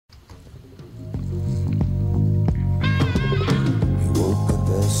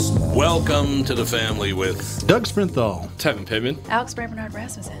Welcome to the family with Doug Sprinthal, Tevin Pittman, Alex Brant Bernard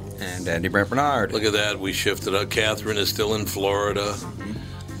Rasmussen, and Andy Brant Bernard. Look at that, we shifted up. Catherine is still in Florida.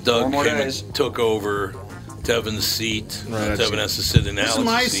 Doug took over Tevin's seat. Right, Tevin has to sit in This is Alex's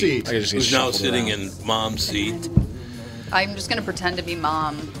my seat. seat. Who's now sitting in Mom's seat. I'm just going to pretend to be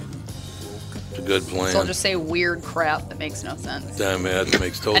Mom. It's a good plan. So I'll just say weird crap that makes no sense. Damn, that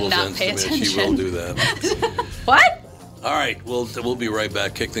makes total And not sense to pay me. She will attention. do that. What? All right, we'll be right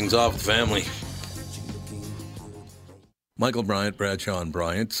back. Kick things off with the family. Michael Bryant, Bradshaw and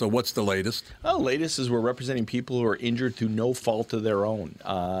Bryant. So what's the latest? Well, the latest is we're representing people who are injured through no fault of their own.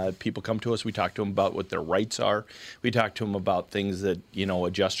 People come to us. We talk to them about what their rights are. We talk to them about things that,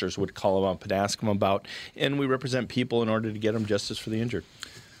 adjusters would call them up and ask them about. And we represent people in order to get them justice for the injured.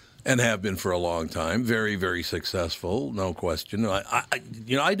 And have been for a long time. Very, very successful, no question.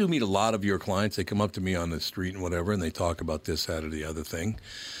 I do meet a lot of your clients. They come up to me on the street and whatever, and they talk about this, that, or the other thing.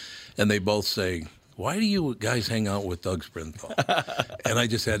 And they both say, why do you guys hang out with Doug Sprinthal? And I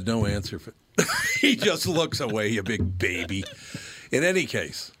just had no answer for He just looks away, you big baby. In any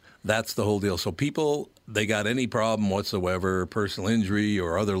case, that's the whole deal. So people, they got any problem whatsoever, personal injury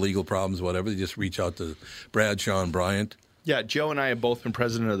or other legal problems, whatever, they just reach out to Bradshaw and Bryant. Yeah, Joe and I have both been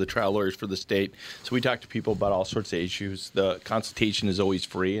president of the trial lawyers for the state, so we talk to people about all sorts of issues. The consultation is always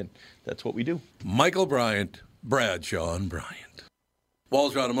free, and that's what we do. Michael Bryant, Bradshaw and Bryant.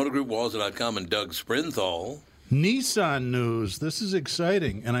 Walser Automotive Group, Walser.com, and Doug Sprinthal. Nissan news. This is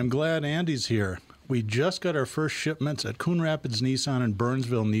exciting, and I'm glad Andy's here. We just got our first shipments at Coon Rapids Nissan and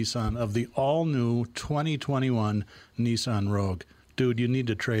Burnsville Nissan of the all-new 2021 Nissan Rogue. Dude, you need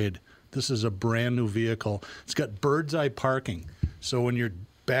to trade. This is a brand new vehicle. It's got bird's eye parking. So when you're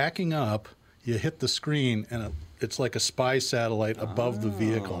backing up, you hit the screen and it's like a spy satellite above the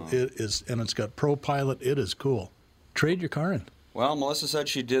vehicle. It is, and it's got ProPilot. It is cool. Trade your car in. Well, Melissa said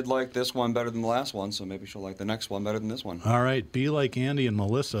she did like this one better than the last one, so maybe she'll like the next one better than this one. All right, be like Andy and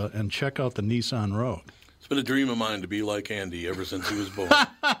Melissa and check out the Nissan Rogue. It's been a dream of mine to be like Andy ever since he was born.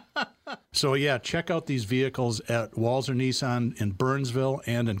 So, yeah, check out these vehicles at Walser Nissan in Burnsville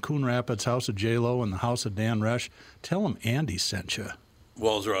and in Coon Rapids, House of J-Lo and the House of Dan Resch. Tell them Andy sent you.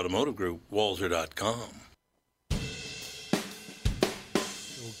 Walser Automotive Group, Walser.com.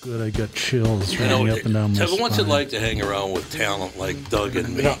 So good, I got chills running up and down my Tevin, what's it spine. like to hang around with talent like Doug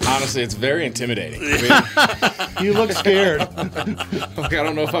and me? Honestly, it's very intimidating. You look scared. I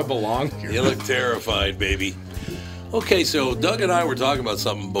don't know if I belong here. You look terrified, baby. Okay, so Doug and I were talking about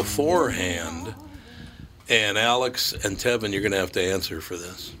something beforehand, and Alex and Tevin, you're going to have to answer for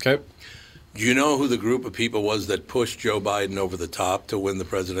this. Okay. Do you know who the group of people was that pushed Joe Biden over the top to win the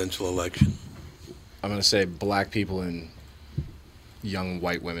presidential election? I'm going to say black people and young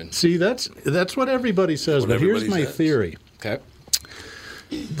white women. See, that's what everybody says, but here's my theory. Okay.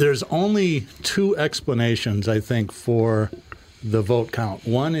 There's only two explanations, I think, for the vote count.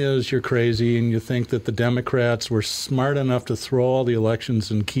 One is you're crazy and you think that the Democrats were smart enough to throw all the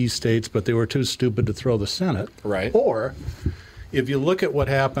elections in key states, but they were too stupid to throw the Senate. Right. Or if you look at what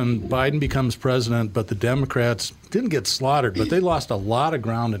happened, Biden becomes president, but the Democrats didn't get slaughtered, but they lost a lot of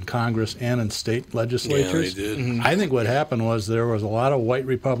ground in Congress and in state legislatures. Yeah, they did. I think what happened was there was a lot of white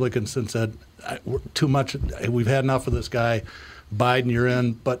Republicans that said, too much, we've had enough of this guy. Biden, you're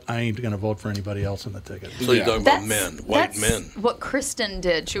in, but I ain't going to vote for anybody else on the ticket. So you're talking about men, white that's men. What Kristen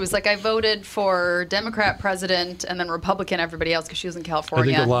did. She was like, I voted for Democrat president and then Republican everybody else because she was in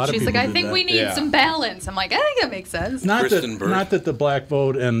California. I think a lot of She's like, people I did think that. we need some balance. I'm like, I think that makes sense. Not Kristen Burt. that the black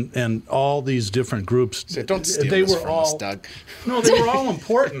vote and all these different groups, Don't steal they this were from all us, Doug. No, they were all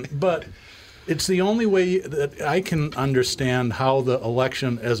important, but it's the only way that I can understand how the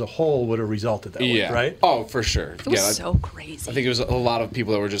election as a whole would have resulted that way, right? Oh, for sure. It was so crazy. I think it was a lot of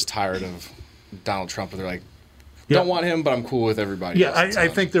people that were just tired of Donald Trump, and they're like, don't want him, but I'm cool with everybody Yeah, else. I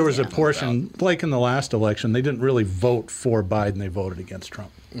think there was a portion, like in the last election, they didn't really vote for Biden, they voted against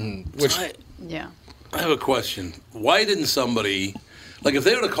Trump. Which I I have a question. Why didn't somebody, like if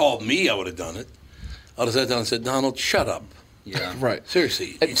they would have called me, I would have done it. I would have sat down and said, Donald, shut up. Yeah. right.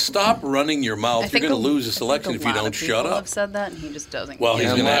 Seriously, stop running your mouth. You're going to lose this election if you don't shut up. I've said that, and he just doesn't. Well, he's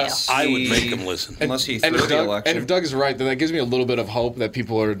care. going to. Unless I would he- make him listen. Unless he And threw if, the Doug, election. and if Doug is right, then that gives me a little bit of hope that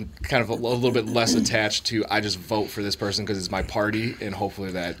people are kind of a little bit less attached to, I just vote for this person because it's my party, and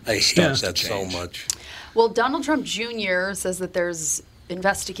hopefully that I hate starts to that so change. much. Well, Donald Trump Jr. says that there's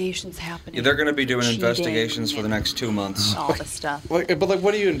investigations happening. Yeah, they're going to be doing cheating investigations for the next 2 months. All this stuff. But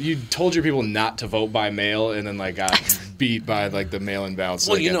what do you told your people not to vote by mail and then like got beat by like the mail-in ballots?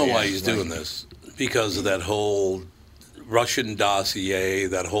 Well, like, you at know the why end, he's like- doing this. Because of that whole Russian dossier,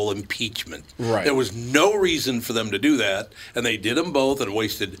 that whole impeachment. Right. There was no reason for them to do that, and they did them both and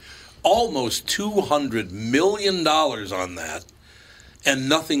wasted almost $200 million on that, and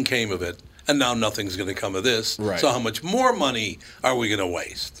nothing came of it. And now nothing's going to come of this. Right. So how much more money are we going to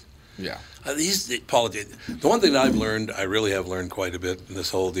waste? Yeah. The one thing that I've learned, I really have learned quite a bit in this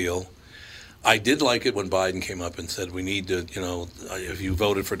whole deal. I did like it when Biden came up and said we need to, if you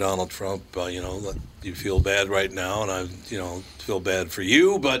voted for Donald Trump, you feel bad right now, and I, feel bad for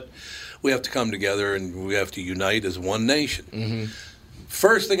you, but we have to come together and we have to unite as one nation. Mm-hmm.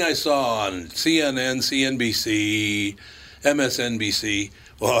 First thing I saw on CNN, CNBC, MSNBC,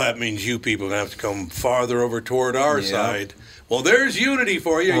 well, that means you people are going to have to come farther over toward our side. Well, there's unity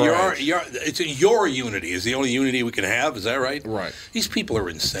for you. Right. It's your unity is the only unity we can have. Is that right? Right. These people are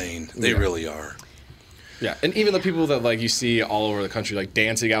insane. They really are. Yeah, and even the people that you see all over the country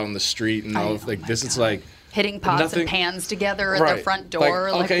dancing out in the street and all this, it's like hitting pots and pans together at their front door.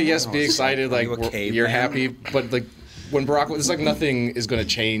 Okay, yes, be excited. You're happy, but when Barack, it's nothing is going to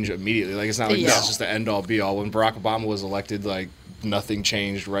change immediately. It's not that's just the end all be all. When Barack Obama was elected, nothing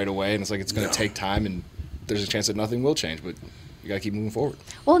changed right away, and it's going to take time, and there's a chance that nothing will change, but you got to keep moving forward.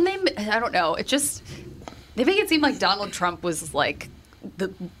 Well, and I don't know. It just they make it seem like Donald Trump was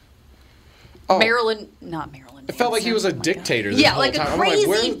the not Marilyn. It felt like he was a dictator. Yeah, like a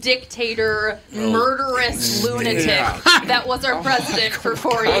crazy dictator, murderous lunatic that was our president for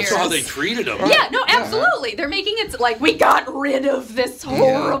 4 years. That's how they treated him. Yeah, no, absolutely. They're making it like we got rid of this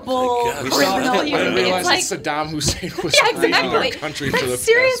horrible criminal human being. It's like Saddam Hussein was exactly. our country for the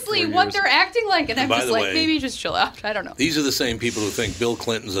seriously past 4 what years. they're acting like, and I'm By just the like, way, maybe just chill out. I don't know. These are the same people who think Bill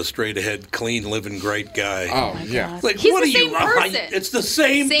Clinton's a straight-ahead, clean-living, great guy. Oh yeah. He's what the are you? same person. It's the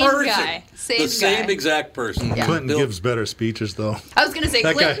same person. Guy. The same exact person. Yeah. Clinton gives better speeches, though. I was going to say,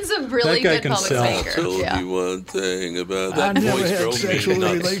 Clinton's a really good public I speaker. told you one thing about that voice drove me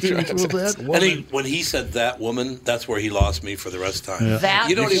nuts. And when he said that woman, that's where he lost me for the rest of the time. Yeah. That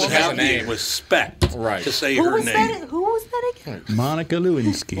You don't even woman. have the respect to say Who her was name. Who was that again? Monica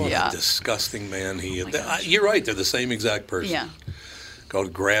Lewinsky. Yeah. Disgusting man he is. You're right, they're the same exact person. Yeah.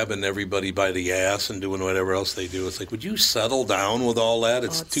 Grabbing everybody by the ass and doing whatever else they do. It's like, would you settle down with all that?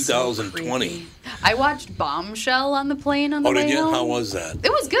 It's 2020. So I watched Bombshell on the plane on the way did you? home. How was that? It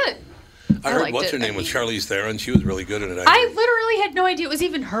was good. I heard, liked what's it. her name? I Was mean- Charlize Theron? She was really good in it. I literally had no idea it was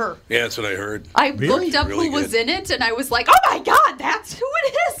even her. Yeah, that's what I heard. I Really? looked up Really who was good. in it, and I was like, oh my God, that's who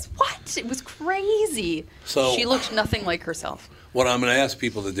it is. What? It was crazy. So- she looked nothing like herself. What I'm going to ask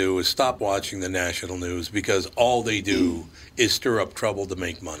people to do is stop watching the national news because all they do is stir up trouble to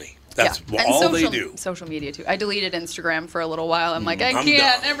make money. That's And all they do. Social media, too. I deleted Instagram for a little while. I'm like, I I'm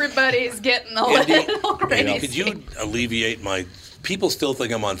can't. done. Everybody's getting a Andy, little crazy. Could you alleviate my... People still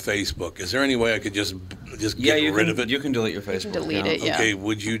think I'm on Facebook. Is there any way I could just Yeah, get you rid can, of it? You can delete your Facebook. delete account. it, yeah. Okay,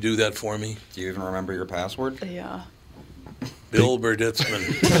 would you do that for me? Do you even remember your password? Yeah. Bill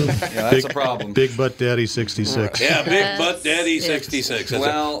Berditzman. Yeah, that's a problem. Big Butt Daddy 66. Yeah, Big Yes. Butt Daddy 66. That's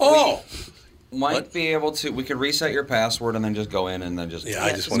Well, it. Might What? be able to. We could reset your password and then just go in and then just Yeah,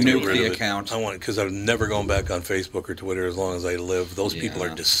 I just want to nuke get rid the of it. account. I want because I've never gone back on Facebook or Twitter as long as I live. Those people are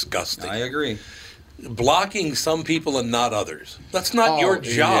Yeah. disgusting. I agree. Blocking some people and not others. That's not your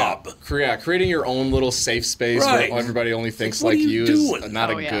job. Yeah, creating your own little safe space Right. where everybody only thinks What like are you you doing? is not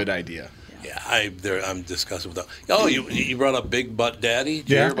Oh, a yeah. good idea. Yeah, I'm disgusted with that. Oh, you brought up Big Butt Daddy. Did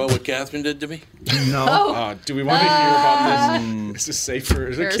you Yeah. hear about what Catherine did to me? No. Oh, Do we want to hear about this? Is this safe for?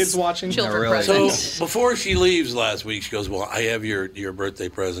 Is there there's kids watching? Children really. So present. before she leaves last week, she goes, "Well, I have your birthday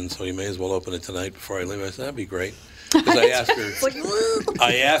present, so you may as well open it tonight before I leave." I said, "That'd be great." Because I asked her. It's like,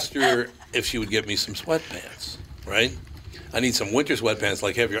 I asked her if she would get me some sweatpants, right? I need some winter sweatpants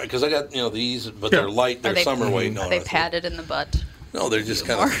like heavier because I got these, but they're light. They're Are they- summer weight. No, are they no, padded in the butt? No, they're just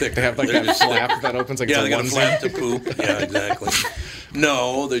kind of thick. They have like They're that just- flap that opens like yeah, it's they a got a onesie. flap to poop. Yeah, exactly.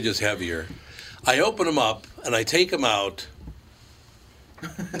 No, they're just heavier. I open them up and I take them out.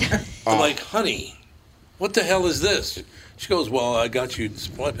 I'm like, honey, what the hell is this? She goes, well, I got you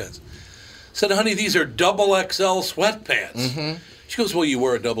sweatpants. I said, honey, these are double XL sweatpants. Mm-hmm. She goes, well, you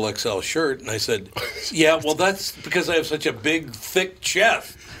wear a double XL shirt. And I said, yeah, well, that's because I have such a big, thick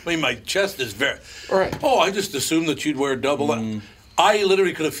chest. I mean, my chest is very... Right. Oh, I just assumed that you'd wear double... I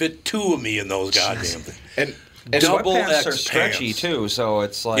literally could have fit two of me in those goddamn things. And Double Sweatpants X are stretchy pants. too, so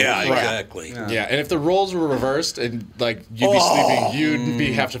it's like Yeah, exactly. yeah, and if the roles were reversed and like you'd be sleeping,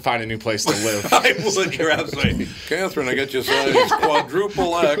 you'd have to find a new place to live. I would. You're absolutely. Catherine, I got you size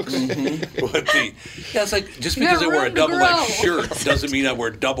quadruple X. But it's like just You because I got wear a room to double X grow. shirt doesn't mean I wear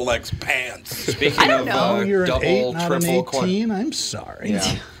double X pants. Speaking I don't of know. Oh, you're an 8, double, not an triple, 18? I'm sorry.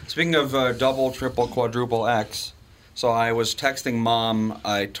 yeah. Speaking of double, triple, quadruple X. So I was texting Mom.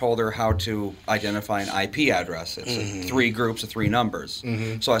 I told her how to identify an IP address. It's 3 groups of 3 numbers.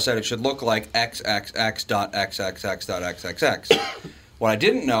 So I said it should look like xxx.xxx.xxx. What I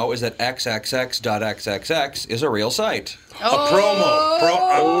didn't know is that xxx.xxx is a real site. A promo. A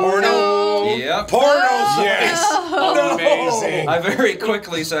porno? Yep. Porno site. Yes. Amazing. I very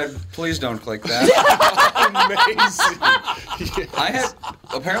quickly said, please don't click that. Amazing.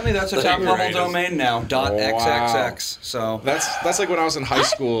 Apparently that's a top-level domain now, .xxx. So That's like when I was in high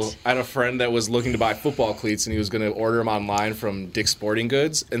school. I had a friend that was looking to buy football cleats, and he was going to order them online from Dick's Sporting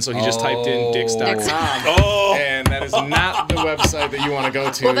Goods, and so he just typed in Dicks.com, and that is not the website that you want to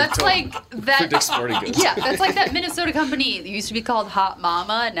go to. Well, that's like that. For Dick's Sporting Goods. Yeah, that's like that Minnesota company. It used to be called Hot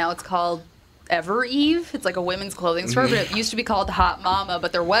Mama, and now it's called Ever Eve. It's like a women's clothing store, but it used to be called Hot Mama,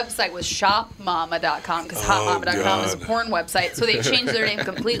 but their website was shopmama.com because hotmama.com is a porn website, so they changed their name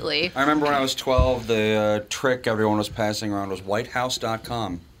completely. I remember when I was 12, the trick everyone was passing around was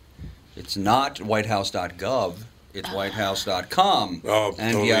whitehouse.com. It's not whitehouse.gov. It's whitehouse.com. Oh,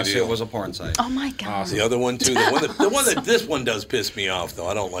 and totally yes, deal. it was a porn site. Oh my God. The other one, too. The one that this one does piss me off, though.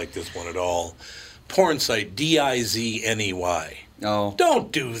 I don't like this one at all. Porn site, DIZNEY. Oh.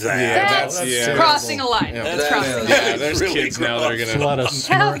 Don't do that. Yeah, That's crossing a line. Yeah. That's crossing a line. Yeah, there's really kids now that are It's going a lot to... of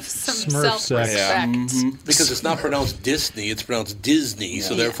Have some Smurf sex. self-respect. Because it's not pronounced Disney, it's pronounced Disney,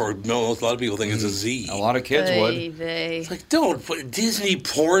 so therefore a lot of people think it's a Z. A lot of kids would. Baby. It's like, don't put Disney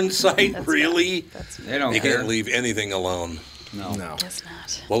porn site, really? They don't You care. can't leave anything alone. No. Guess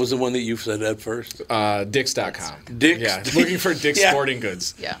not. What was the one that you said at first? Dicks.com. Dick's. Yeah, looking for Dick's Yeah. Sporting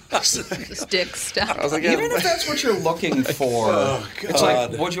Goods. Yeah. Just dick stuff. I was like, Even if that's what you're looking for, it's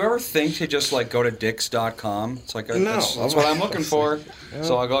like, would you ever think to just like go to dicks.com? It's like, that's what I'm looking for.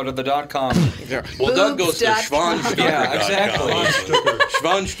 So I go to the .com. Yeah. Well, Doug goes to Boobs.com. Schwanstucker.com. Yeah, exactly.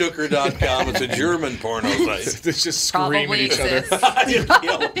 Schwanstucker.com. It's a German porno site. They just scream at Probably each other. exists.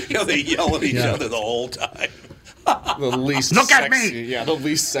 They yell at each other the whole time. The least Look at sexy, me! Yeah, the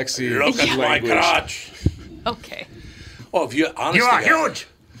least sexy Look at my language. crotch. Okay. Oh, if you honestly, You are huge.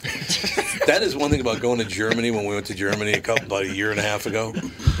 That is one thing about going to Germany. When we went to Germany about a year and a half ago,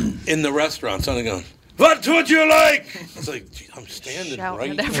 in the restaurant, somebody going, "What would you like?" It's like, gee, I'm standing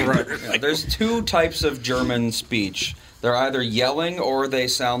Shouting right at here. everybody. Yeah, there's 2 types of German speech. They're either yelling or they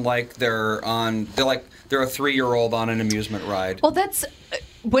sound like they're a 3-year-old on an amusement ride. Well, that's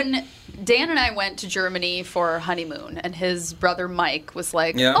when Dan and I went to Germany for our honeymoon, and his brother Mike was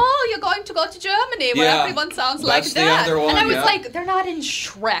like, Yeah. "Oh, you're going to go to Germany where Yeah. everyone sounds like That's the that." other one, and I was yeah. like, "They're not in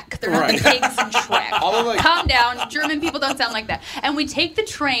Shrek. They're not the pigs in Shrek. Calm down. German people don't sound like that." And we take the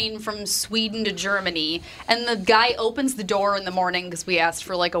train from Sweden to Germany, and the guy opens the door in the morning because we asked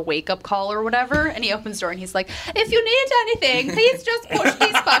for like a wake-up call or whatever, and he opens the door and he's like, "If you need anything, please just push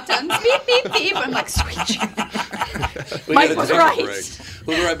these buttons. Beep, beep, beep." I'm like, "Sweet Jesus." We Mike gotta was take a right. break.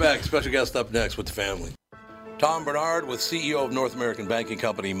 We'll be right back. Special guest up next with the family. Tom Bernard with CEO of North American Banking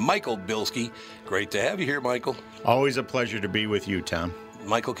Company, Michael Bilski. Great to have you here, Michael. Always a pleasure to be with you, Tom.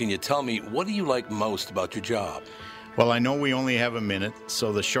 Michael, can you tell me, what do you like most about your job? Well, I know we only have a minute,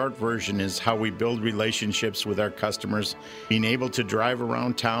 so the short version is how we build relationships with our customers, being able to drive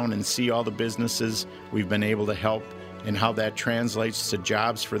around town and see all the businesses we've been able to help, and how that translates to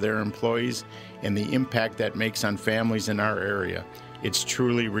jobs for their employees and the impact that makes on families in our area. It's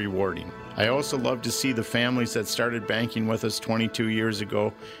truly rewarding. I also love to see the families that started banking with us 22 years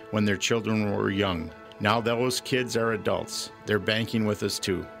ago when their children were young. Now those kids are adults. They're banking with us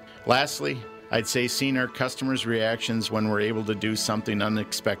too. Lastly, I'd say seeing our customers' reactions when we're able to do something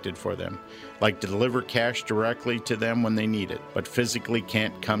unexpected for them, like deliver cash directly to them when they need it, but physically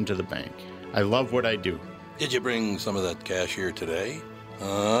can't come to the bank. I love what I do. Did you bring some of that cash here today?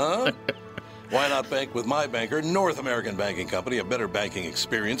 Huh? Why not bank with my banker, North American Banking Company, a better banking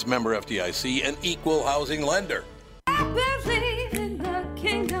experience, member FDIC, and equal housing lender. Believe in the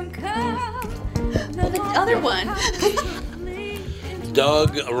kingdom come. Well, the other one.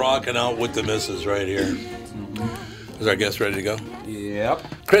 Doug rocking out with the missus right here. Is our guest ready to go? Yep.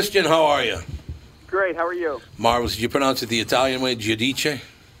 Christian, how are you? Great. How are you? Marvelous. Did you pronounce it the Italian way, Giudice?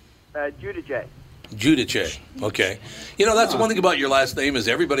 Giudice. Giudice. Okay. You know, that's one thing about your last name is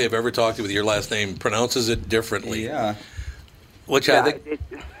everybody I've ever talked to with your last name pronounces it differently. Yeah. Which Yeah, I think...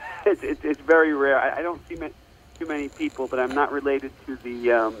 it's very rare. I don't see too many people, but I'm not related to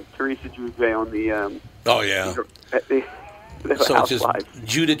the Teresa Giudice on the oh, yeah. the So it's just Housewives.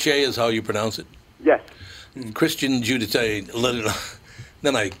 Giudice is how you pronounce it? Yes. Christian Giudice.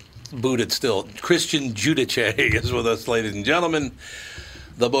 Then I booted still. Christian Giudice is with us, ladies and gentlemen.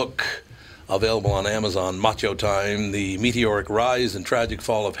 The book, available on Amazon. Macho Time, the meteoric rise and tragic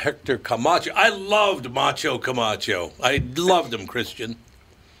fall of Hector Camacho. I loved Macho Camacho. I loved him, Christian.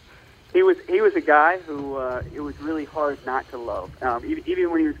 He was a guy who it was really hard not to love. Even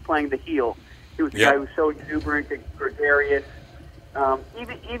when he was playing the heel, he was a guy who was so exuberant and gregarious.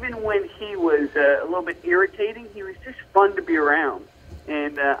 Even when he was a little bit irritating, he was just fun to be around.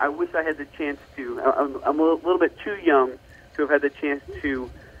 And I wish I had the chance to. I'm a little bit too young to have had the chance to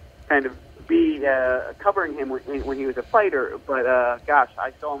kind of be covering him when he was a fighter. But gosh,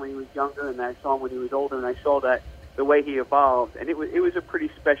 I saw him when he was younger, and I saw him when he was older, and I saw that the way he evolved, and it was a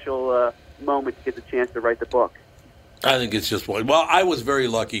pretty special moment to get the chance to write the book. I think it's just well, I was very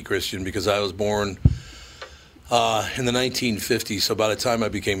lucky, Christian, because I was born in the 1950s. So by the time I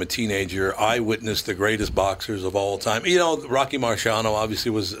became a teenager, I witnessed the greatest boxers of all time. You know, Rocky Marciano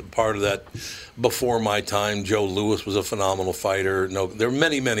obviously was part of that before my time. Joe Louis was a phenomenal fighter. No, there are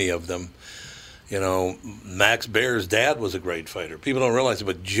many, many of them. You know, Max Baer's dad was a great fighter. People don't realize it,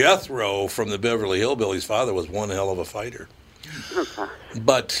 but Jethro from the Beverly Hillbillies' father was one hell of a fighter.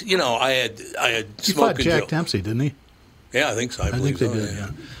 But you know, I had He fought Jack Dempsey, didn't he? Yeah, I think so. I believe they so, did.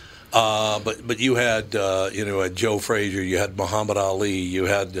 Yeah. But you had had Joe Frazier, you had Muhammad Ali, you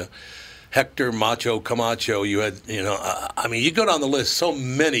had Hector Macho Camacho, you had I mean, you go down the list. So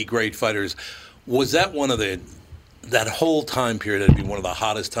many great fighters. Was that one of that whole time period had been one of the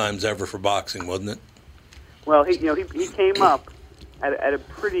hottest times ever for boxing, wasn't it? Well, he came up at a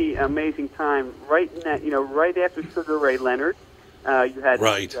pretty amazing time, right in that right after Sugar Ray Leonard. You had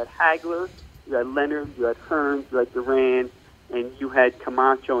Hagler, you had Leonard, you had Hearns, you had Duran, and you had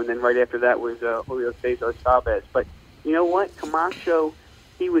Camacho, and then right after that was Julio Cesar Chavez. But you know what, Camacho,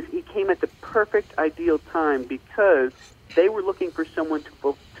 he came at the perfect, ideal time because they were looking for someone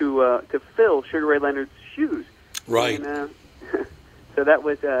to fill Sugar Ray Leonard's shoes. Right. And, so that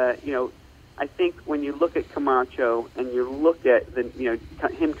was, I think when you look at Camacho and you look at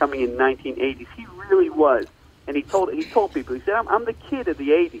him coming in 1980s, he really was. And he told people, he said, I'm the kid of the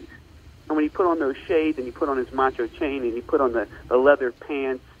 80s. And when he put on those shades and he put on his macho chain and he put on the leather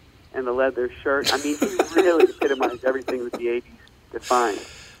pants and the leather shirt, I mean, he really epitomized everything that the 80s defined.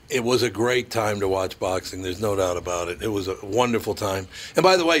 It was a great time to watch boxing. There's no doubt about it. It was a wonderful time. And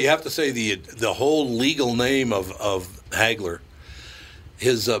by the way, you have to say the whole legal name of Hagler.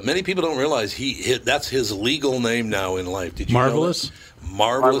 His many people don't realize that's his legal name now in life. Did you Marvelous? know that?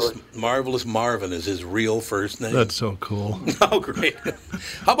 Marvelous Marvin is his real first name. That's so cool. Oh, great.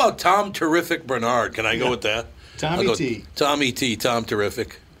 How about Tom Terrific Bernard? Can I go with that? Tommy T. Tommy T. Tom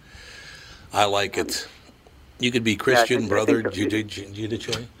Terrific. I like it. You could be Christian, brother,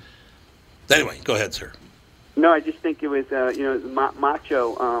 Giudice. Anyway, go ahead, sir. No, I just think it was,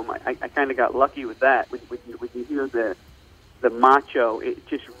 macho. I kind of got lucky with that. When you hear the macho, it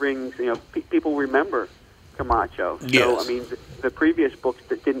just rings. People remember Camacho. So, yes. I mean, the previous books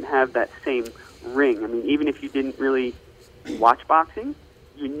that didn't have that same ring. I mean, even if you didn't really watch boxing,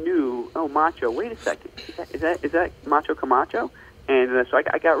 you knew, oh, Macho. Wait a second, is that Macho Camacho? And so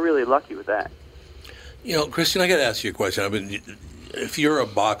I got really lucky with that. Christian, I got to ask you a question. If you're a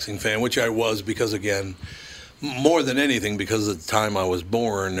boxing fan, which I was, because again, more than anything, because of the time I was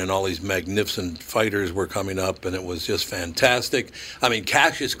born and all these magnificent fighters were coming up, and it was just fantastic. I mean,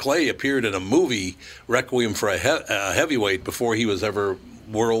 Cassius Clay appeared in a movie, Requiem for a Heavyweight, before he was ever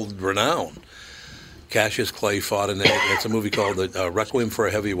world renowned. Cassius Clay fought in it. It's a movie called Requiem for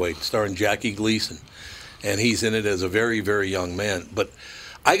a Heavyweight, starring Jackie Gleason, and he's in it as a very, very young man. But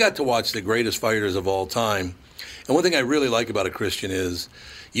I got to watch the greatest fighters of all time, and one thing I really like about a Christian is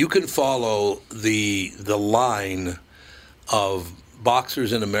you can follow the line of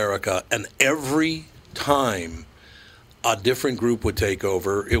boxers in America, and every time a different group would take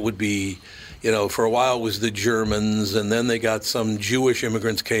over, it would be, for a while it was the Germans, and then they got some Jewish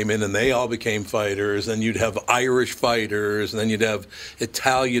immigrants came in, and they all became fighters. Then you'd have Irish fighters, and then you'd have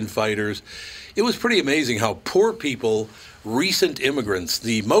Italian fighters. It was pretty amazing how poor people, recent immigrants,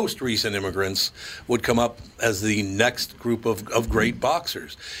 the most recent immigrants, would come up as the next group of great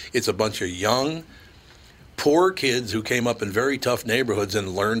boxers. It's a bunch of young, poor kids who came up in very tough neighborhoods and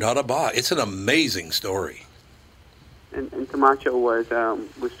learned how to box. It's an amazing story. And Camacho was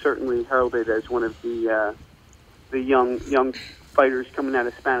certainly heralded as one of the young fighters coming out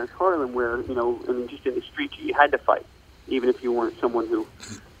of Spanish Harlem, where just in the streets you had to fight, even if you weren't someone who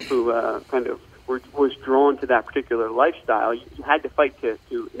kind of was drawn to that particular lifestyle. You had to fight to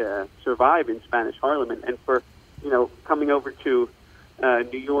survive in Spanish Harlem, and for coming over to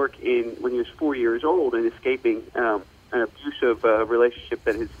New York when he was 4 years old and escaping an abusive relationship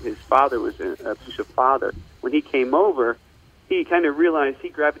that his father was an abusive father. When he came over, he kind of realized he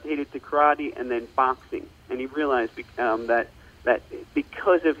gravitated to karate and then boxing, and he realized that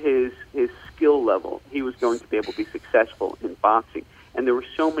because of his skill level, he was going to be able to be successful in boxing. And there were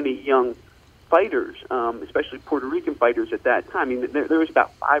so many young fighters, especially Puerto Rican fighters at that time. I mean, there was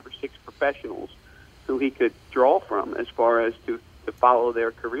about 5 or 6 professionals who he could draw from as far as to follow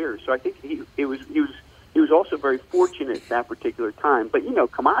their careers. So I think he was also very fortunate at that particular time. But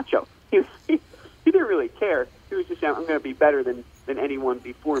Camacho, he didn't really care. He was just saying, I'm going to be better than anyone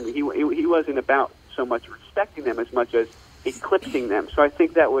before me. He wasn't about so much respecting them as much as eclipsing them. So I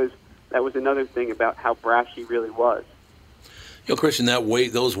think that was another thing about how brash he really was. Christian,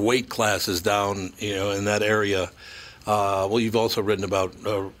 those weight classes down, in that area. You've also written about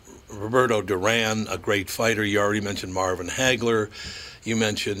Roberto Duran, a great fighter. You already mentioned Marvin Hagler. You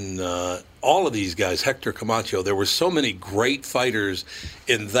mentioned all of these guys, Hector Camacho. There were so many great fighters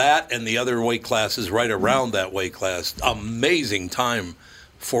in that and the other weight classes right around that weight class. Amazing time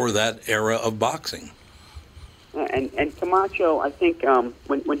for that era of boxing. And Camacho, I think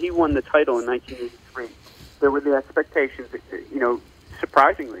when he won the title in 1983, there were the expectations that,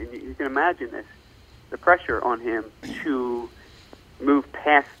 surprisingly, and you can imagine this, the pressure on him to move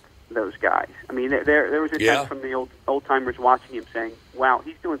past those guys. I mean, there was a time from the old timers watching him saying, wow,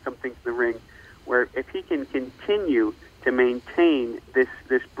 he's doing some things in the ring where if he can continue to maintain this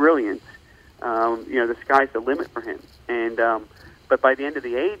brilliance, the sky's the limit for him. And but by the end of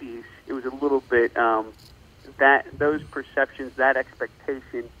the 80s, it was a little bit that those perceptions, that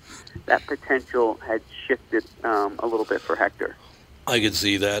expectation, that potential had shifted a little bit for Hector. I could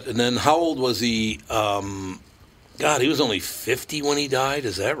see that. And then how old was he? He was only 50 when he died.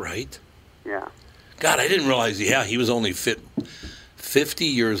 Is that right? Yeah. God, I didn't realize. Yeah, he was only 50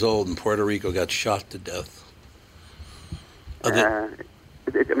 years old in Puerto Rico. Got shot to death.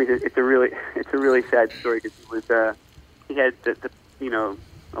 It's a really sad story because he had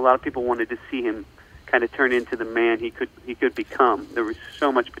a lot of people wanted to see him kind of turn into the man he could become. There was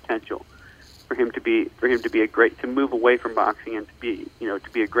so much potential for him to be to move away from boxing and to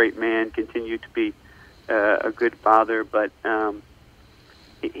be a great man, continue to be a good father, but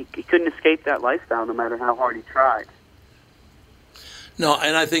he couldn't escape that lifestyle no matter how hard he tried. No,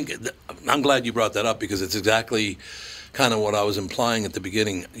 and I think I'm glad you brought that up because it's exactly kind of what I was implying at the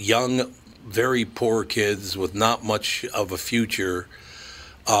beginning. Young, very poor kids with not much of a future.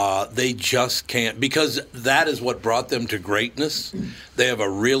 They just can't, because that is what brought them to greatness. They have a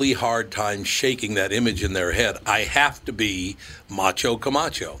really hard time shaking that image in their head. I have to be Macho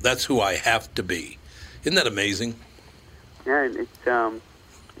Camacho. That's who I have to be. Isn't that amazing? Yeah, and it's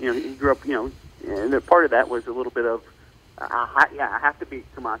he grew up. And the part of that was a little bit of I have to be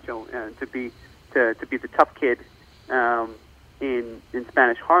Camacho to be the tough kid in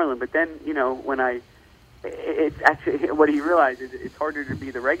Spanish Harlem. But then when it's actually what he realized is it's harder to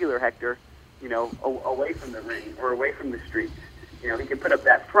be the regular Hector, away from the ring or away from the streets. He can put up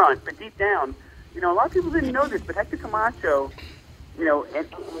that front, but deep down, a lot of people didn't know this, but Hector Camacho, and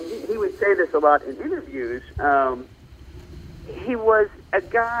he would say this a lot in interviews. He was a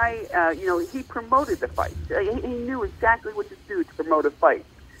guy, he promoted the fight. He knew exactly what to do to promote a fight,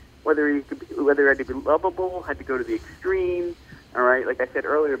 whether it had to be lovable, had to go to the extreme. All right, like I said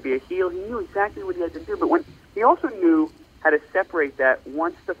earlier, be a heel. He knew exactly what he had to do, but he also knew how to separate that.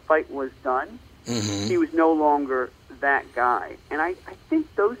 Once the fight was done, he was no longer that guy. And I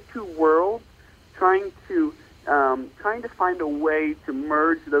think those two worlds, trying to find a way to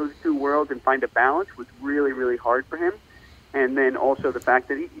merge those two worlds and find a balance, was really, really hard for him. And then also the fact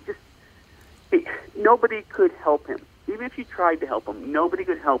that nobody could help him. Even if you tried to help him, nobody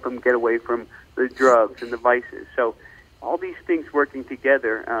could help him get away from the drugs and the vices. So all these things working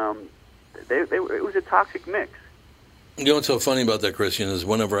together, it was a toxic mix. What's so funny about that, Christian, is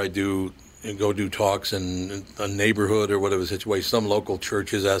whenever I go do talks in a neighborhood or whatever situation, some local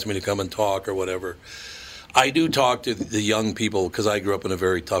churches ask me to come and talk or whatever, I do talk to the young people because I grew up in a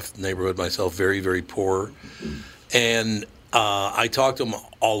very tough neighborhood myself, very, very poor. And I talk to them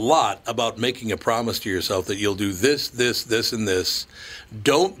a lot about making a promise to yourself that you'll do this, this, this, and this.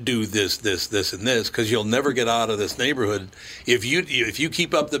 Don't do this, this, this, and this, because you'll never get out of this neighborhood. If you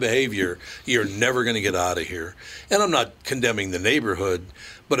keep up the behavior, you're never going to get out of here. And I'm not condemning the neighborhood,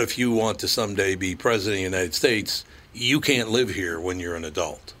 but if you want to someday be president of the United States, you can't live here when you're an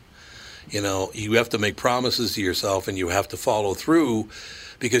adult. You have to make promises to yourself, and you have to follow through.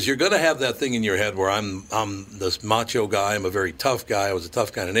 Because you're going to have that thing in your head where I'm this macho guy, I'm a very tough guy, I was a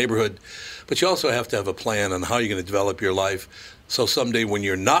tough guy in a neighborhood. But you also have to have a plan on how you're going to develop your life so someday when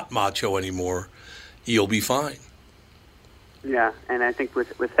you're not macho anymore, you'll be fine. Yeah, and I think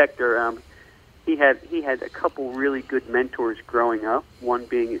with Hector, he had a couple really good mentors growing up. One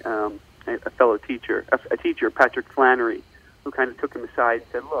being a fellow teacher, a teacher, Patrick Flannery, who kind of took him aside and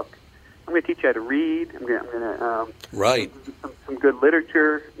said, "Look, I'm going to teach you how to read. I'm going to right some good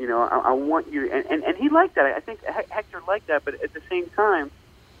literature. You know, I want you." And he liked that. I think Hector liked that. But at the same time,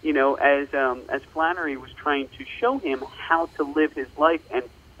 you know, as Flannery was trying to show him how to live his life and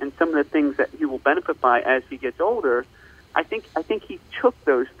some of the things that he will benefit by as he gets older, I think he took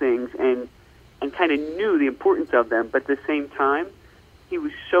those things and kind of knew the importance of them. But at the same time, he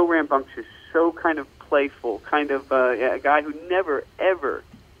was so rambunctious, so kind of playful, kind of a guy who never ever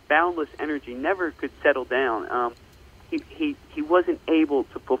boundless energy, never could settle down. He wasn't able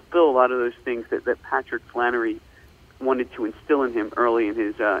to fulfill a lot of those things that Patrick Flannery wanted to instill in him early in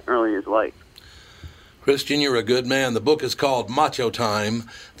his life. Christian, you're a good man. The book is called Macho Time,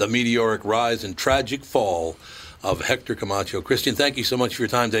 The Meteoric Rise and Tragic Fall of Hector Camacho. Christian, thank you so much for your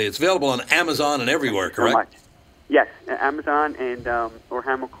time today. It's available on Amazon and everywhere, correct? So much. Yes, Amazon and or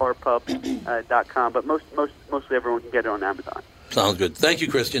HamillCarPub.com, but mostly everyone can get it on Amazon. Sounds good. Thank you,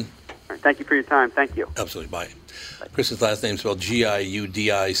 Christian. All right, thank you for your time. Thank you. Absolutely. Bye. Christian's last name is spelled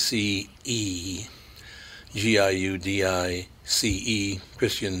Giudice. Giudice.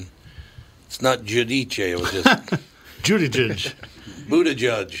 Christian, it's not Giudice. It was just Giudice. Buddha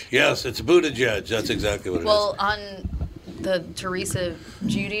Judge. Yes, it's Buddha Judge. That's exactly what it is. Well, on the Teresa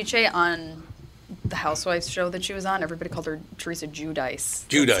Giudice on the Housewives show that she was on, everybody called her Teresa Giudice.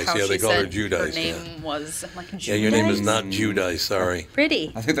 Giudice, yeah, they call her Giudice. Her name was, I'm like, Giudice? Yeah, your name is not Giudice, sorry.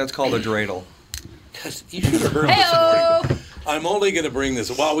 Pretty. I think that's called a dreidel. You should have heard this morning. I'm only going to bring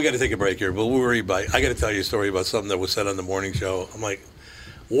this. Well, we got to take a break here, but we'll worry about. I got to tell you a story about something that was said on the morning show. I'm like,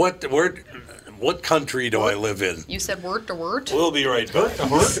 what country do I live in? You said word to word. We'll be right back.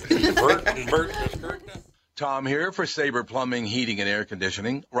 Tom here for Sabre Plumbing, Heating, and Air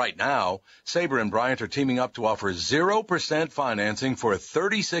Conditioning. Right now, Sabre and Bryant are teaming up to offer 0% financing for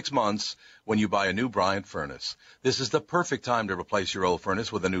 36 months when you buy a new Bryant furnace. This is the perfect time to replace your old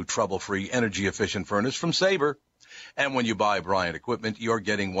furnace with a new trouble-free, energy-efficient furnace from Sabre. And when you buy Bryant equipment, you're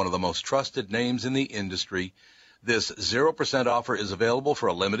getting one of the most trusted names in the industry. This 0% offer is available for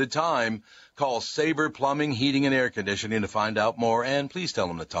a limited time. Call Sabre Plumbing, Heating, and Air Conditioning to find out more, and please tell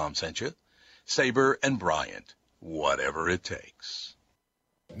them that Tom sent you. Sabre and Bryant, whatever it takes.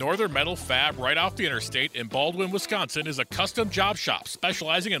 Northern Metal Fab, right off the interstate in Baldwin, Wisconsin, is a custom job shop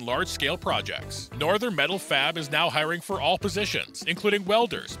specializing in large-scale projects. Northern Metal Fab is now hiring for all positions, including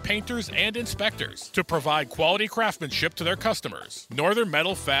welders, painters, and inspectors, to provide quality craftsmanship to their customers. Northern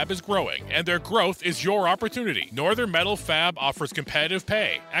Metal Fab is growing, and their growth is your opportunity. Northern Metal Fab offers competitive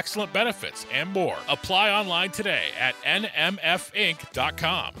pay, excellent benefits, and more. Apply online today at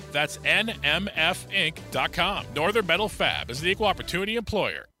nmfinc.com. That's nmfinc.com. Northern Metal Fab is an equal opportunity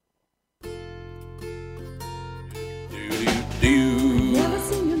employer.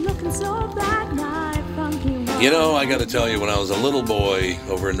 You know, I got to tell you, when I was a little boy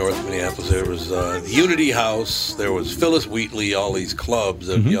over in North Minneapolis, there was Unity House, there was Phyllis Wheatley, all these clubs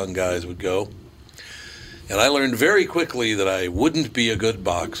that young guys would go. And I learned very quickly that I wouldn't be a good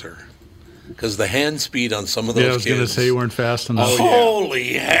boxer because the hand speed on some of those kids. I was going to say you weren't fast enough.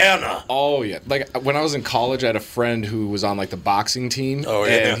 Holy Hannah! Oh, yeah. Like, when I was in college, I had a friend who was on, like, the boxing team. Oh,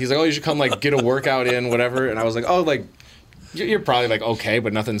 yeah. And he's like, oh, you should come, like, get a workout in, whatever. And I was like, oh, like, you're probably, like, okay,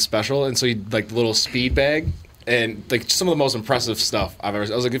 but nothing special. And so he, like, the little speed bag. And, like, some of the most impressive stuff I've ever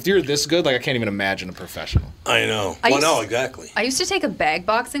seen. I was like, if you're this good, like, I can't even imagine a professional. I know. Exactly. I used to take a bag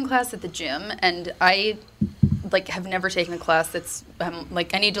boxing class at the gym, and I, like, have never taken a class that's,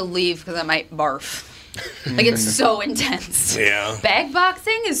 like, I need to leave because I might barf. Like, it's so intense. Yeah. Bag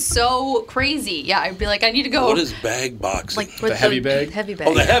boxing is so crazy. Yeah, I'd be like, I need to go. What is bag boxing? Like, the heavy bag? Heavy bag.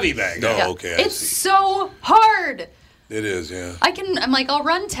 Oh, the heavy bag. Yeah. Oh, okay. It's so hard. It is, yeah. I'm like, I'll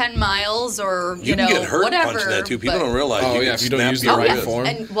run 10 miles or, you know, get hurt whatever. Punching that, too. People don't realize if you don't use the right form.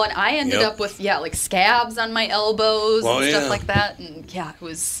 And when I ended up with, like, scabs on my elbows and stuff like that. And, it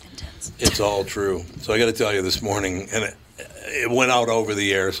was intense. It's all true. So I got to tell you this morning, and it went out over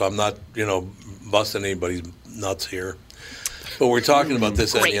the air, so I'm not, busting anybody's nuts here. But we're talking about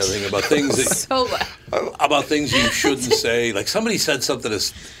this and the other thing, about things about things you shouldn't say. Like, somebody said something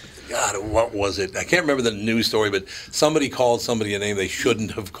God, what was it? I can't remember the news story, but somebody called somebody a name they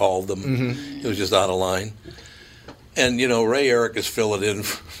shouldn't have called them. Mm-hmm. It was just out of line. And, Ray Eric is filling in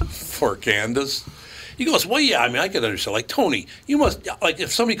for Candace. He goes, well, yeah, I mean, I can understand. Like, Tony, you must, like,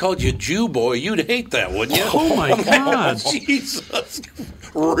 if somebody called you a Jew boy, you'd hate that, wouldn't you? Oh, my God. Jesus.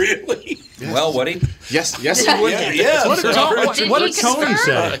 Really? Yes. Well, Woody? Yes, he would. Yeah. What did Tony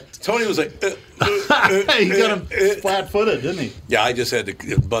say? Tony was like, he got him flat-footed, didn't he? yeah, I just had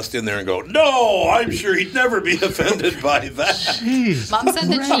to bust in there and go, no, I'm sure he'd never be offended by that. Jeez, Mom said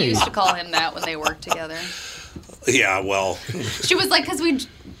that she used to call him that when they worked together. Yeah, well. She was like, because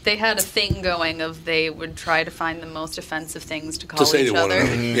they had a thing going of they would try to find the most offensive things to call say each to one other.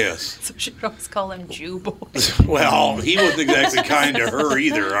 another, yes. So she would always call him Jew boy. Well, he wasn't exactly kind to her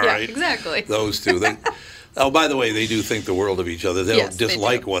either, all right? Exactly. Those two. By the way, they do think the world of each other. They don't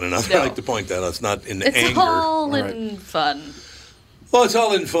dislike one another. No. I like to point that out. It's not in It's anger. all in fun. Well, it's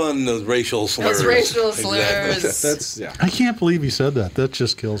all in fun, those racial slurs. Those racial slurs. Exactly. I can't believe he said that. That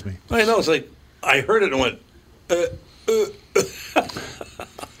just kills me. I know. It's like, I heard it and went, I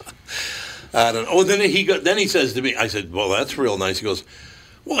don't know. Oh, then he says to me, I said, well, that's real nice. He goes,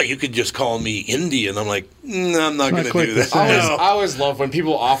 well, you could just call me Indian. I'm like, I'm not going to do that. I always love when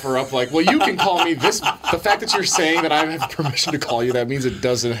people offer up, like, well, you can call me this. The fact that you're saying that I have permission to call you, that means it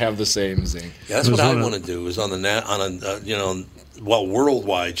doesn't have the same zing. Yeah, that's what I want to do, is on a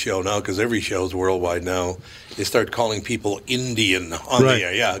worldwide show now, because every show is worldwide now, they start calling people Indian on the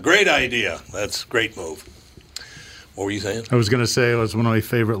air. Yeah, great idea. That's a great move. What were you saying? I was going to say it was one of my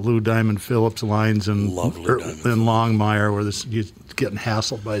favorite Lou Diamond Phillips lines in Longmire, where he's getting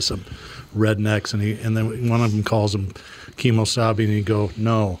hassled by some rednecks, and then one of them calls him Kemosabe, and he go,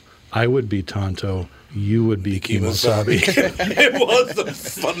 no, I would be Tonto, you would be Kemosabe. It was a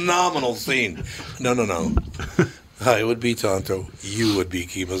phenomenal scene. No. I would be Tonto, you would be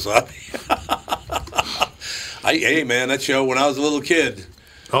Kemosabe. Hey, man, that show, when I was a little kid.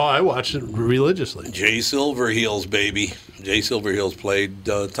 Oh, I watched it religiously. Jay Silverheels, baby. Jay Silverheels played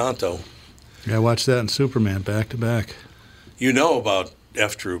Tonto. Yeah, I watched that and Superman back to back. You know about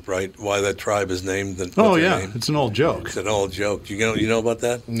F Troop, right? Why that tribe is named? Name? It's an old joke. It's an old joke. You know about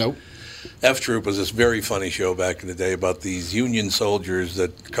that? Nope. F Troop was this very funny show back in the day about these Union soldiers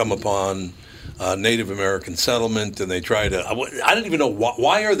that come upon Native American settlement, and they try to. I don't even know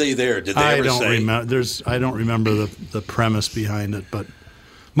why are they there. Did they ever say? I don't remember the premise behind it, but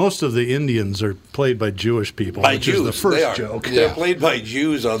most of the Indians are played by Jewish people, which is the first joke. They're played by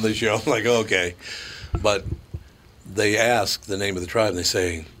Jews on the show. Like, okay. But they ask the name of the tribe, and they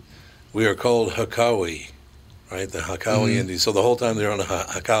say, we are called Hakawi, right? The Hakawi Indians. So the whole time they're on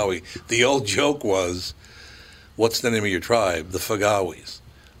Hakawi. The old joke was, what's the name of your tribe? The Fagawis.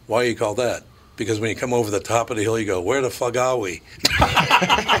 Why are you called that? Because when you come over the top of the hill, you go, where the Fagawi?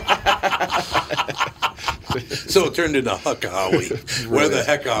 So it turned into Huckawi. Where the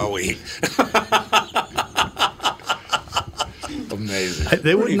heck are we? Amazing.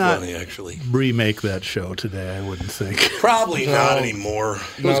 They would not funny, actually. remake that show today, I wouldn't think. Probably not anymore.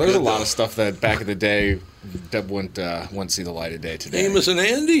 No, there's a lot of stuff that back in the day that wouldn't see the light of day today. Amos and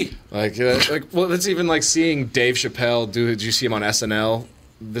Andy. Well, that's even like seeing Dave Chappelle did you see him on SNL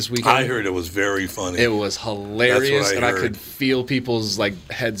this weekend? I heard it was very funny. It was hilarious, I could feel people's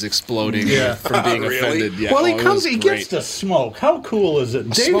heads exploding from being offended. Yeah. Well, he gets to smoke. How cool is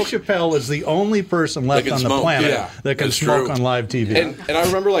it? Dave Chappelle is the only person left on the planet that can smoke on live TV. And I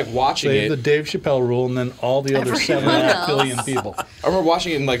remember watching it. The Dave Chappelle rule, and then all the other 7.5 billion people. I remember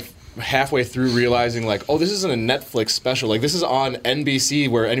watching it and halfway through realizing this isn't a Netflix special. This is on NBC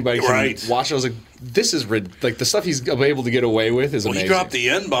where anybody can watch it. I was like, this is the stuff he's able to get away with is amazing. He dropped the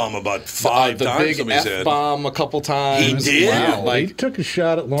N-bomb about 5 times. The big F-bomb a couple times. He did? Wow. He took a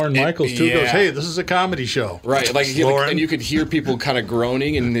shot at Lorne Michaels too. Goes, hey, this is a comedy show. Right. And you could hear people kind of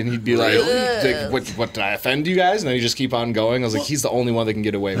groaning, and then he'd be like, what, did I offend you guys? And then he'd just keep on going. I was like, he's the only one that can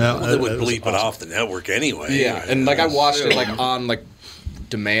get away with it. They would bleep it off the network anyway. Yeah. And I watched it on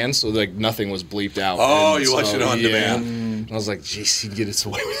demand, so nothing was bleeped out. Oh, you watched it on demand? And I was like, jeez, he'd get it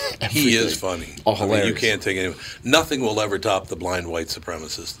away with everything. He is funny. Oh, hilarious. You can't take any. Nothing will ever top the blind white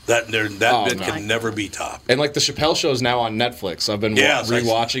supremacist. That bit can never be topped. And the Chappelle show is now on Netflix. So I've been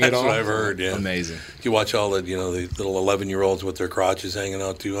rewatching it all. That's what I've heard. Yeah, amazing. You watch all the the little 11-year-olds with their crotches hanging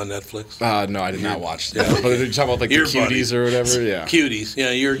out too on Netflix? No, I did not watch that. But you're talking about the Cuties or whatever. Yeah, Cuties.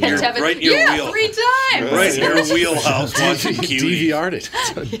 Yeah, you're right in your wheel. 3 times. Right in your wheelhouse watching Cuties. DVR'd it.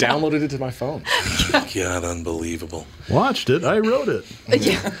 Downloaded it to my phone. God, unbelievable. Watched it. I wrote it.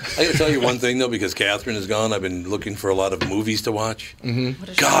 Yeah. I got to tell you one thing, though, because Catherine is gone. I've been looking for a lot of movies to watch.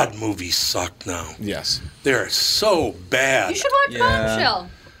 Mm-hmm. God, movies suck now. Yes. They're so bad. You should watch Bombshell.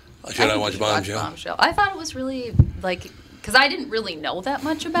 Should I watch Bombshell? I thought it was really, because I didn't really know that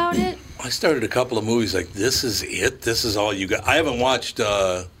much about it. I started a couple of movies this is it? This is all you got? I haven't watched,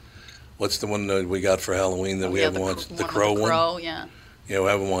 what's the one that we got for Halloween that we haven't watched? The Crow one? The Crow, yeah. Yeah, we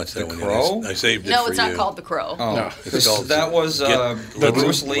haven't watched that The one Crow? yet. I saved it No, for it's not you. called The Crow. Oh, No, it's called that was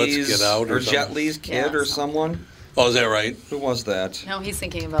Bruce Lee's Let's Get Out or Jet something. Li's kid or someone. Oh, is that right? Who was that? No, he's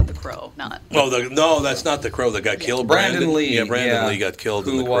thinking about The Crow, not. Oh, no, that's not the Crow that got killed. Brandon Lee. Yeah, Brandon Lee got killed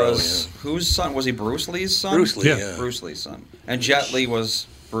in Who the Crow. was whose son? Was he Bruce Lee's son? Bruce Lee, yeah. Bruce Lee's son. And Jet Li was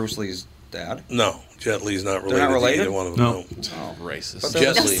Bruce Lee's dad. No, Jet Li's not related. They're not related? To either one of them. No. Oh, racist. But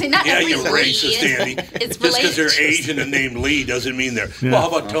Jet No, Li. see, not Yeah, every you're Lee racist, is- Andy. it's Just because related. they're Asian and named Lee doesn't mean they're. Yeah. Well,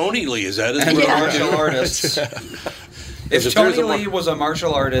 how about Tony Lee? Is that his And brother? martial artists. If If there's Tony a Lee was a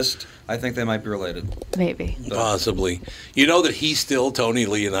martial artist, I think they might be related. Maybe. Possibly. You know that he still, Tony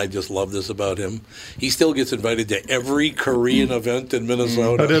Lee, and I just love this about him, he still gets invited to every Korean event in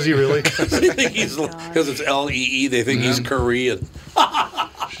Minnesota. Oh, does he really? They think he's, because it's Lee, they think he's Korean.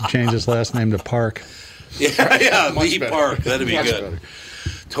 Should change his last name to Park. Yeah, Much Lee better. Park. That'd be Much good. better.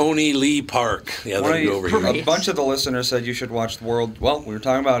 Tony Lee Park. Yeah, that'd go over here. A bunch of the listeners said you should watch the world. Well, we were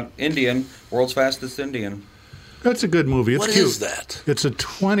talking about Indian, World's Fastest Indian. That's a good movie. It's What cute. is that? It's a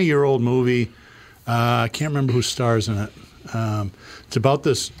 20-year-old movie. I can't remember who stars in it. It's about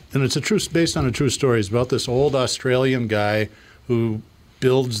this, and it's based on a true story. It's about this old Australian guy who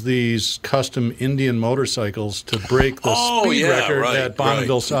builds these custom Indian motorcycles to break the speed record at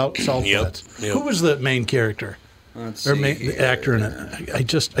Bonneville Salt Flats. Yep. Who was the main character? Let's Or see the actor in it?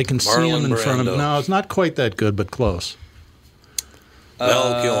 I can see him in Marlon front of me. Brando. No, it's not quite that good, but close.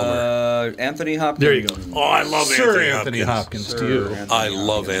 Val Kilmer. Anthony Hopkins. There you go. Oh, I love Sir Anthony Hopkins Sir to you. Anthony I Hopkins.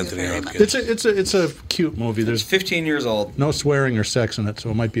 love Anthony Hopkins. It's a cute movie. He's There's 15 years old. no swearing or sex in it,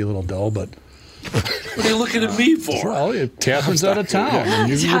 so it might be a little dull, but What are you looking at me for? well, Catherine's out of town. And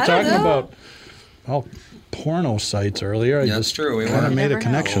you were I don't talking know. about porno sites earlier. I Yeah, just that's true. We kind were. of made a Never know.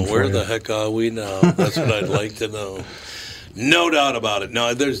 connection for Where you. the heck are we now? That's what I'd like to know. No doubt about it.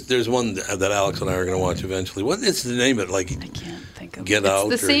 No, there's one that Alex and I are going to watch eventually. What is the name of it? Like I can't think of Get it. Out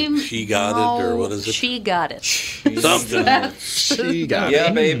It's the or same. She Got It or what is it? She got it. Something. She got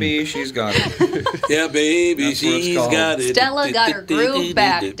Yeah, baby, she's got it. Yeah, baby, That's what it's she's called. got it. Stella got her groove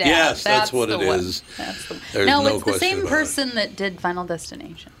back, Dad. Yes, that's what the it one. is. That's the one. There's no, no it's the question same about person that did Final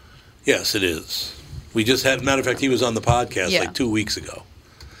Destination. Yes, it is. We just had, matter of fact, he was on the podcast Yeah. like 2 weeks ago.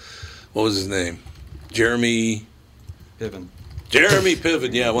 What was his name? Jeremy Piven.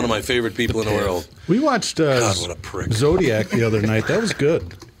 Piven. Yeah, one of my favorite people in the world. We watched God, what a prick. Zodiac the other night. That was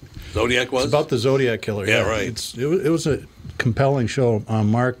good. Zodiac was? It's about the Zodiac killer. Yeah, right. It was a compelling show.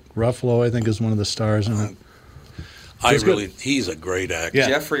 Mark Ruffalo, I think, is one of the stars in it. He's a great actor. Yeah.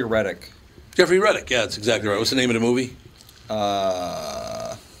 Jeffrey Reddick. Jeffrey Reddick, yeah, that's exactly right. What's the name of the movie?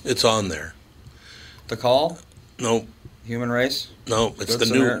 It's on there. The Call. No, Human Race. no, it's Good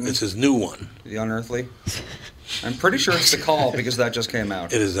the new. Samaritan? It's his new one. The Unearthly. I'm pretty sure it's The Call because that just came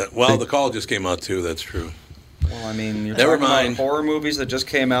out. It is that. Well, The Call just came out too. That's true. Well, I mean, you're Never talking mind. about horror movies that just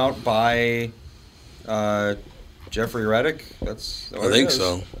came out by Jeffrey Reddick. That's what I it think is.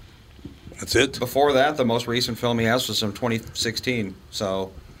 so. That's it. Before that, the most recent film he has was from 2016.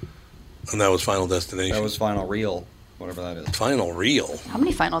 So And that was Final Destination. that was Final Reel, whatever that is. Final Reel. How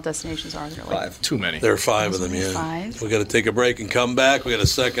many Final Destinations are there? Like 5. Too many. There are 5 of them, There's yeah. only 5? We got to take a break and come back. We got a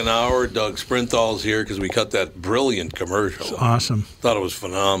second hour. Doug Sprinthal's here because we cut that brilliant commercial. Awesome. Thought it was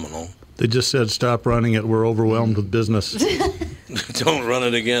phenomenal. They just said, stop running it. We're overwhelmed with business. Don't run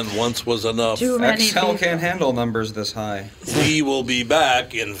it again. Once was enough. Too many Excel people. can't handle numbers this high. We will be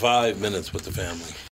back in 5 minutes with the family.